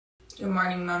Good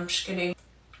morning, Munchkitty.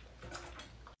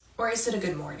 Or is it a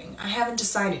good morning? I haven't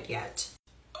decided yet.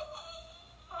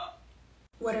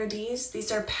 What are these?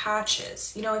 These are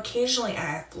patches. You know, occasionally I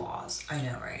have flaws. I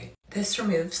know, right? This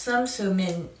removes them so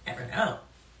men never know.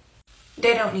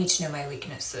 They don't need to know my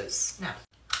weaknesses. No.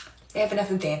 They have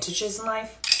enough advantages in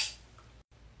life.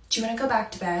 Do you want to go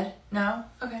back to bed? No?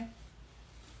 Okay.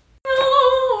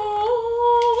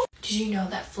 No. Did you know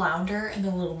that Flounder in The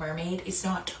Little Mermaid is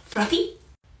not fluffy?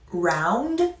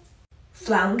 Round?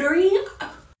 Floundery?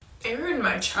 They ruined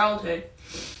my childhood.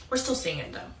 We're still seeing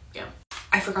it though. Yeah.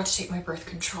 I forgot to take my birth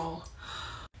control.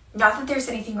 Not that there's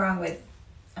anything wrong with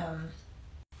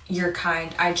your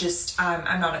kind.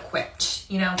 I'm not equipped,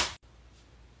 you know?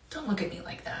 Don't look at me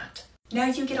like that. Now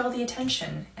you get all the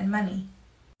attention and money.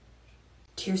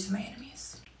 Tears of my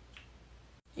enemies.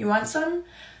 You want some?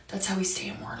 That's how we stay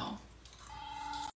immortal.